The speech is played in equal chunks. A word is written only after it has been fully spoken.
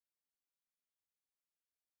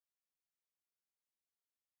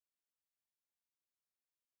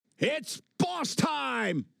It's boss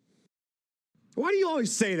time! Why do you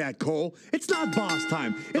always say that, Cole? It's not boss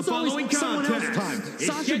time. It's always someone else's time.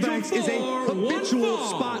 Sasha Banks is a habitual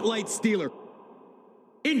spotlight stealer.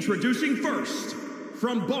 Introducing first,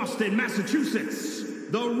 from Boston, Massachusetts,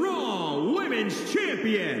 the Raw Women's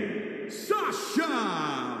Champion,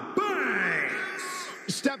 Sasha Banks.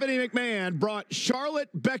 Stephanie McMahon brought Charlotte,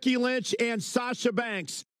 Becky Lynch, and Sasha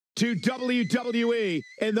Banks to WWE,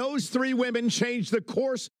 and those three women changed the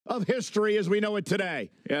course of history as we know it today.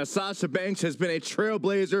 Yeah, Sasha Banks has been a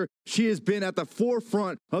trailblazer. She has been at the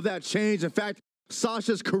forefront of that change. In fact,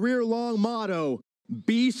 Sasha's career-long motto,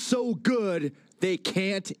 be so good, they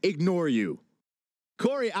can't ignore you.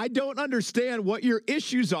 Corey, I don't understand what your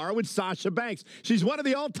issues are with Sasha Banks. She's one of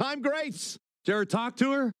the all-time greats. Did you ever talk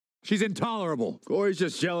to her? She's intolerable. Corey's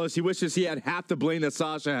just jealous. He wishes he had half the bling that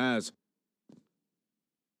Sasha has.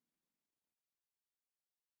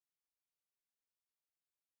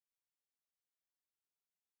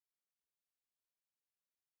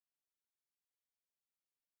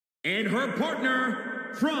 And her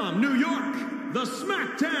partner, from New York, the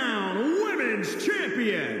SmackDown Women's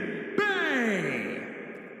Champion,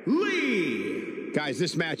 Bayley. Guys,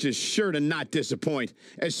 this match is sure to not disappoint,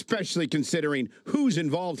 especially considering who's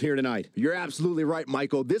involved here tonight. You're absolutely right,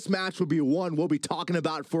 Michael. This match will be one we'll be talking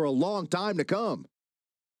about for a long time to come.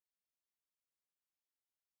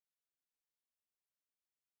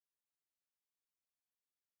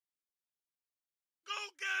 Go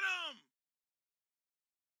get him!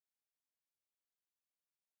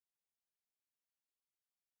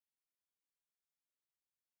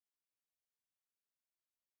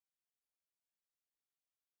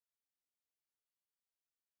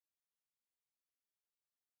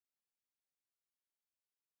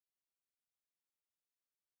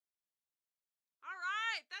 All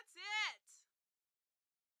right, that's it.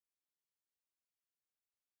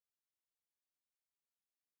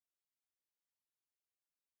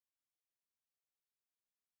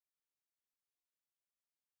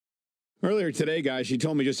 Earlier today, guys, she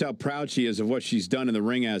told me just how proud she is of what she's done in the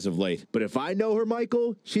ring as of late. But if I know her,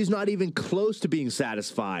 Michael, she's not even close to being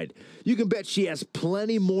satisfied. You can bet she has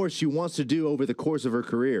plenty more she wants to do over the course of her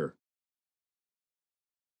career.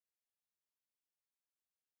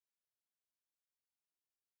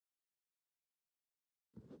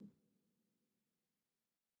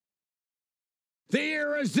 The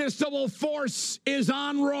irresistible force is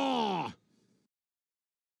on Raw.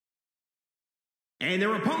 And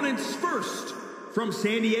their opponents first, from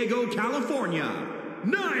San Diego, California,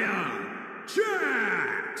 Nia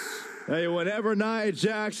Jax. Hey, whenever Nia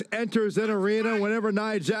Jax enters an arena, whenever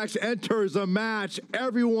Nia Jax enters a match,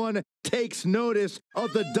 everyone takes notice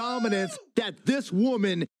of the dominance that this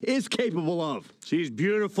woman is capable of. She's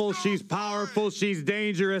beautiful, she's powerful, she's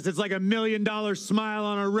dangerous. It's like $1 million smile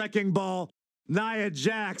on a wrecking ball. Nia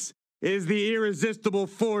Jax is the irresistible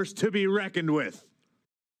force to be reckoned with.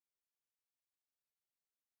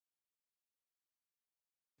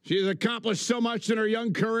 She's accomplished so much in her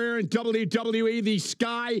young career in WWE. The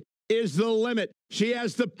sky is the limit. She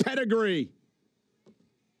has the pedigree.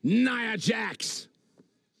 Nia Jax.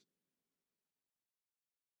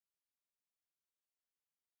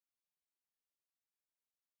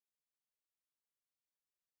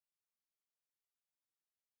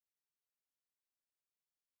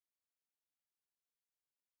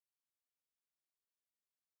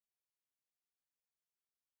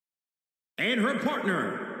 And her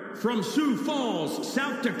partner, from Sioux Falls,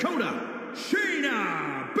 South Dakota,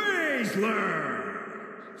 Shayna Baszler.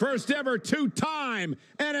 First ever two-time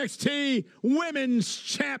NXT Women's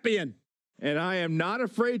Champion. And I am not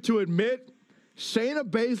afraid to admit, Shayna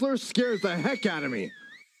Baszler scares the heck out of me.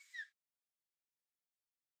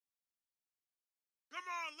 Come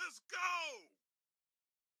on, let's go!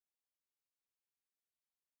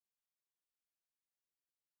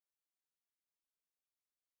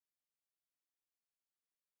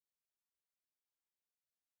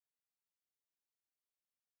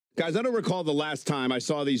 Guys, I don't recall the last time I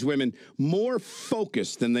saw these women more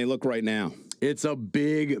focused than they look right now. It's a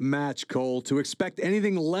big match, Cole. To expect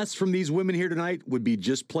anything less from these women here tonight would be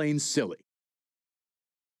just plain silly.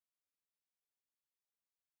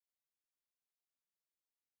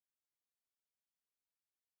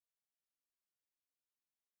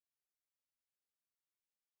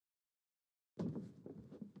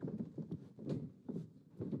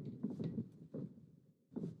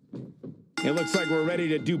 It looks like we're ready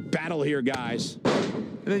to do battle here, guys.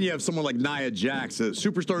 And then you have someone like Nia Jax, a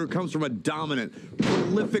superstar who comes from a dominant,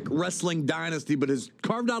 prolific wrestling dynasty, but has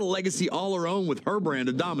carved out a legacy all her own with her brand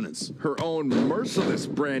of dominance. Her own merciless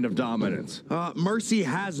brand of dominance. Mercy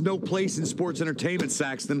has no place in sports entertainment,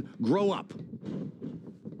 Saxton. Grow up.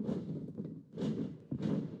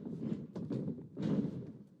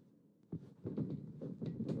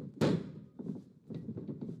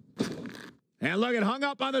 And look at hung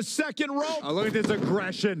up on the second rope. Oh, look at this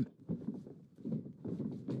aggression.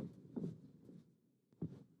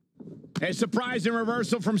 A surprising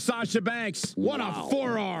reversal from Sasha Banks. What a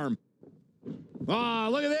forearm. Oh,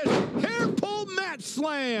 look at this. Hair pull mat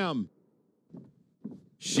slam.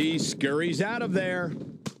 She scurries out of there.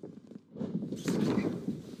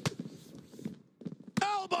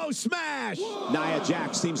 Elbow smash. Nia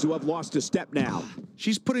Jax seems to have lost a step now.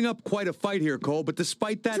 She's putting up quite a fight here, Cole, but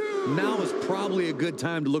despite that, now is probably a good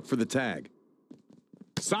time to look for the tag.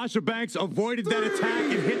 Sasha Banks avoided that attack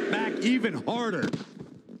and hit back even harder.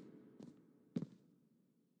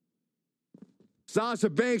 Sasha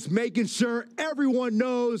Banks making sure everyone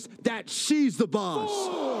knows that she's the boss.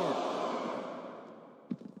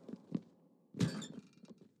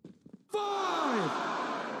 5,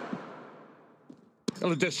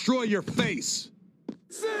 It'll destroy your face.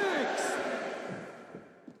 6,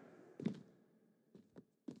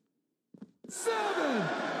 7.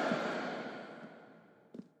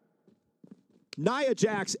 Nia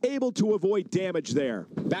Jax able to avoid damage there.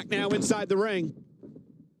 Back now inside the ring.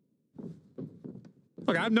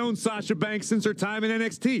 Look, I've known Sasha Banks since her time in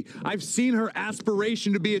NXT. I've seen her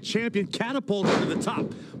aspiration to be a champion catapult her to the top,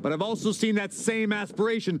 but I've also seen that same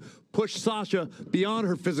aspiration push Sasha beyond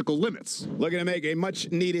her physical limits. Looking to make a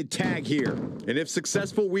much-needed tag here. And if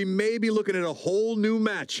successful, we may be looking at a whole new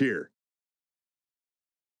match here.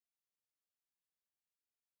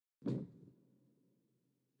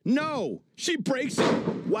 No, she breaks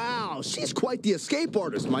it. Wow, she's quite the escape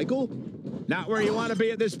artist, Michael. Not where you want to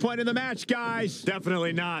be at this point in the match, guys.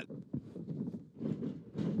 Definitely not.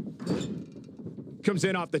 Comes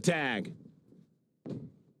in off the tag.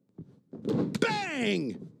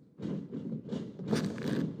 Bang!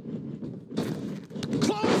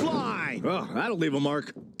 Clothesline! Oh, that'll leave a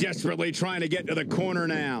mark. Desperately trying to get to the corner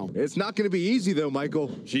now. It's not going to be easy, though,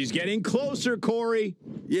 Michael. She's getting closer, Corey.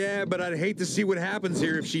 Yeah, but I'd hate to see what happens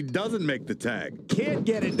here if she doesn't make the tag. Can't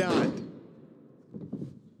get it done.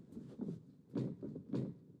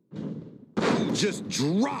 Just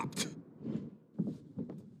dropped.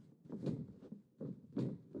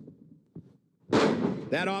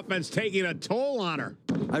 That offense taking a toll on her.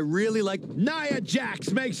 I really like... Nia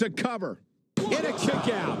Jax makes a cover. Hit a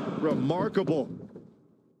kick out. Remarkable.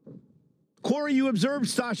 Corey, you observed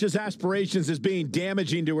Sasha's aspirations as being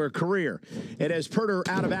damaging to her career. It has put her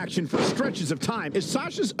out of action for stretches of time. Is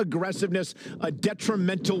Sasha's aggressiveness a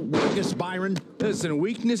detrimental weakness, Byron? Listen,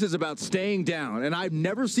 weakness is about staying down, and I've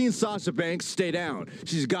never seen Sasha Banks stay down.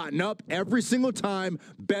 She's gotten up every single time,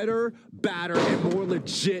 better, badder, and more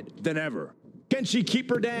legit than ever. Can she keep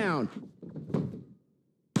her down?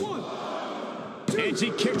 1, 2. And she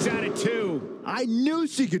kicks out at 2. I knew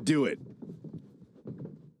she could do it.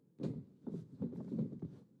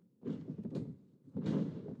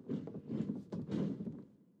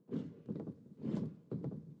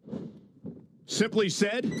 Simply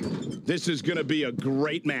said, this is going to be a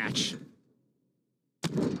great match.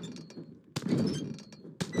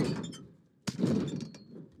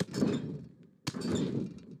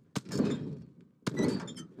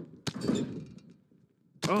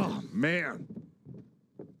 Oh, man.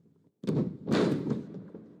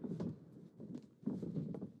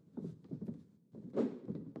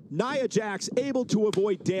 Nia Jax able to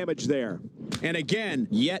avoid damage there. And again,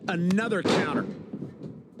 yet another counter.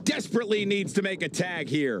 Desperately needs to make a tag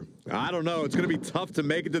here. I don't know. It's going to be tough to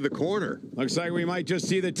make it to the corner. Looks like we might just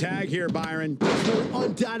see the tag here, Byron. Will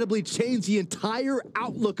undoubtedly change the entire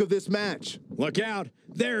outlook of this match. Look out.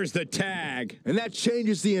 There's the tag. And that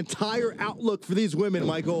changes the entire outlook for these women,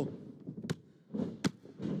 Michael.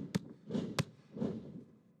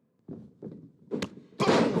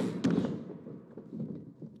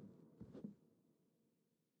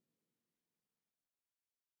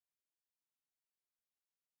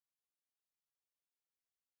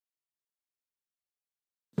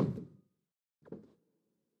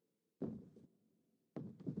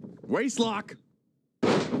 Waistlock.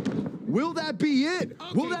 Will that be it?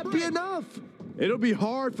 Will that be enough? It'll be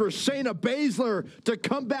hard for Shayna Baszler to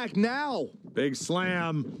come back now. Big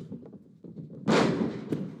slam.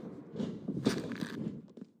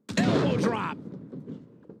 Elbow drop.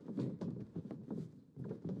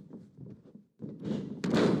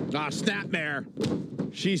 Ah,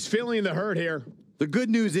 snapmare. She's feeling the hurt here. The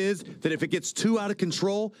good news is that if it gets too out of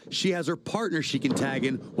control, she has her partner she can tag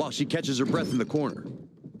in while she catches her breath in the corner.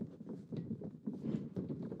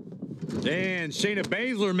 And Shayna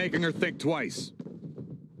Baszler making her think twice.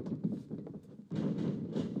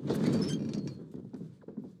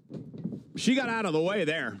 She got out of the way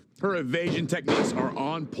there. Her evasion techniques are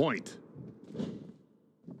on point.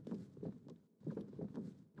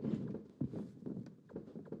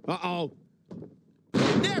 Uh-oh.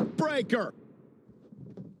 Neck breaker.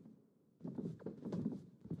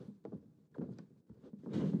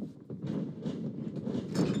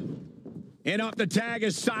 And up the tag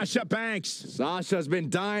is Sasha Banks. Sasha's been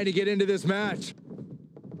dying to get into this match.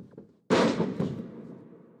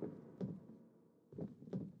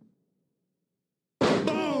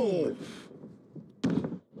 Boom!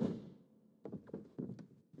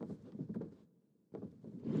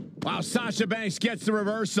 Wow, Sasha Banks gets the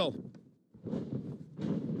reversal.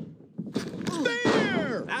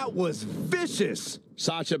 There! That was vicious.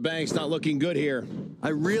 Sasha Banks not looking good here. I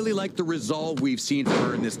really like the resolve we've seen from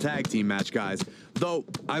her in this tag team match, guys. Though,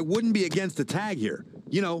 I wouldn't be against a tag here.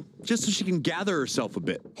 You know, just so she can gather herself a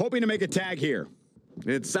bit. Hoping to make a tag here.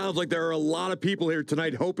 It sounds like there are a lot of people here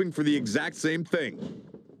tonight hoping for the exact same thing.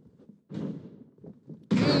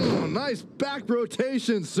 Oh, nice back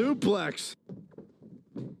rotation suplex.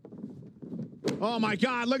 Oh my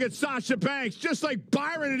God, look at Sasha Banks, just like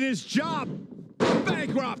Byron at his job.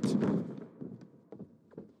 Bankrupt.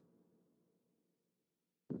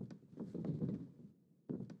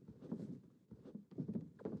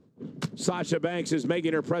 Sasha Banks is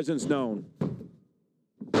making her presence known.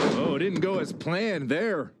 Oh, it didn't go as planned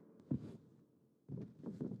there.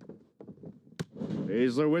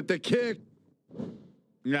 Baszler with the kick.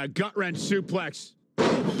 Yeah, gut wrench suplex.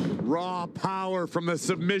 Raw power from the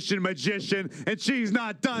submission magician, and she's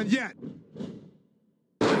not done yet.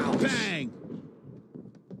 Bang!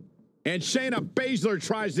 And Shayna Baszler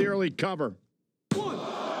tries the early cover.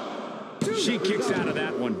 She kicks out of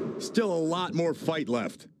that one. Still a lot more fight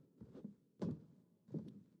left.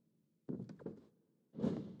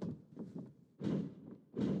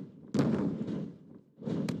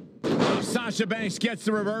 Oh, Sasha Banks gets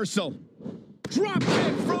the reversal. Drop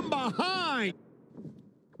kick from behind.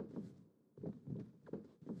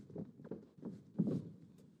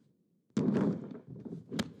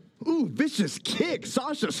 Ooh, vicious kick.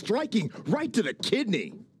 Sasha striking right to the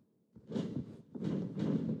kidney.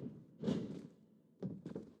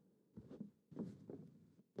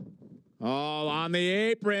 Oh, on the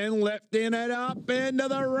apron, lifting it up into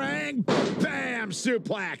the ring. Bam!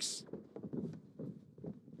 Suplex.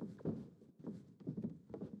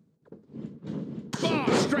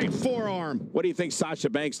 Oh, straight forearm. What do you think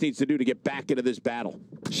Sasha Banks needs to do to get back into this battle?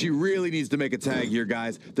 She really needs to make a tag here,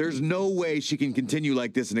 guys. There's no way she can continue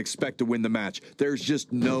like this and expect to win the match. There's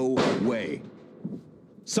just no way.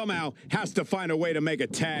 Somehow has to find a way to make a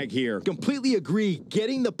tag here. Completely agree.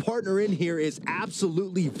 Getting the partner in here is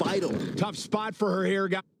absolutely vital. Tough spot for her here,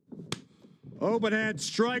 guys. Open hand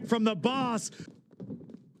strike from the boss.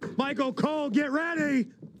 Michael Cole, get ready.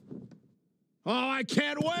 Oh, I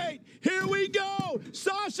can't wait. Here we go.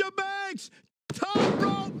 Sasha Banks, top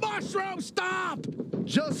rope mushroom stop.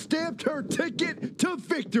 Just stamped her ticket to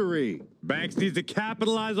victory. Banks needs to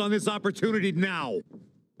capitalize on this opportunity now.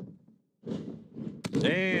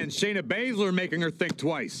 And Shayna Baszler making her think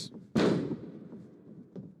twice.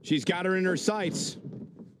 She's got her in her sights.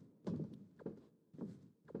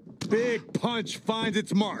 Big punch finds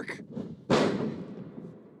its mark.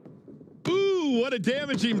 Ooh, what a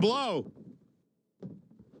damaging blow.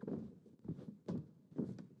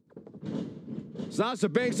 Sasha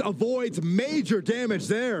Banks avoids major damage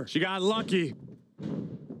there. She got lucky.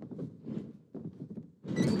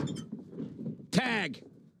 Tag.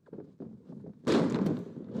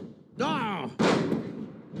 Oh.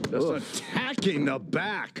 Just attacking the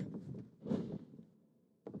back.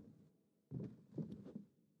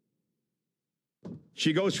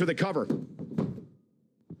 She goes for the cover.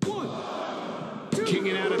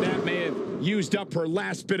 Kicking out of that may have used up her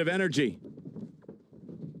last bit of energy.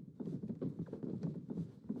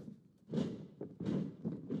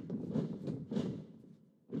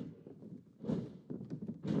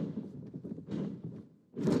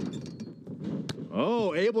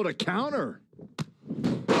 Oh, able to counter.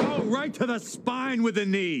 Oh, right to the spine with a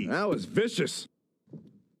knee. That was vicious.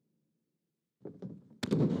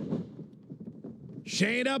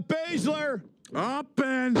 Shayna Baszler. Up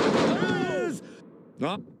and is.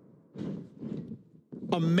 Up.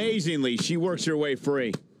 Amazingly, she works her way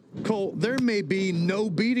free. Cole, there may be no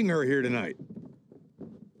beating her here tonight.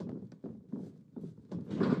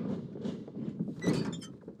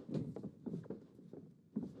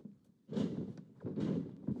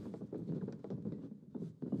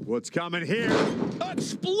 What's coming here?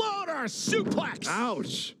 Exploder suplex.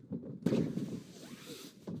 Ouch.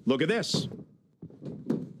 Look at this.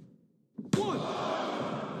 1,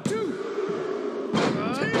 2.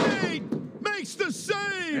 Teammate makes the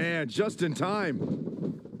save. And just in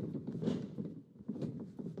time.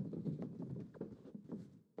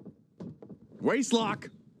 Waistlock.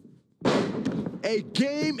 A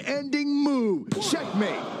game-ending move.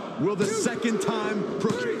 Checkmate. Will the second time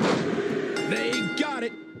prove? They got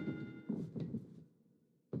it.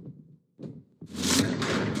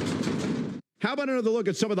 How about another look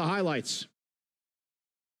at some of the highlights?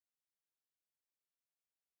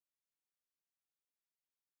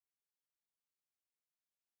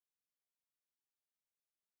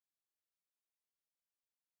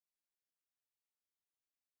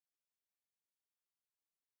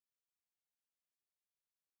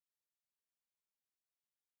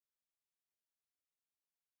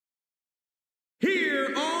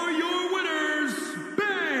 Here are your winners,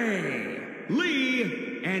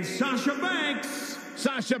 Bayley and Sasha Banks.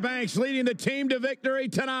 Sasha Banks leading the team to victory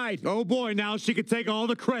tonight. Oh boy, now she can take all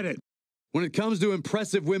the credit. When it comes to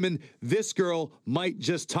impressive women, this girl might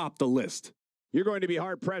just top the list. You're going to be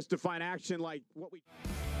hard-pressed to find action like what we...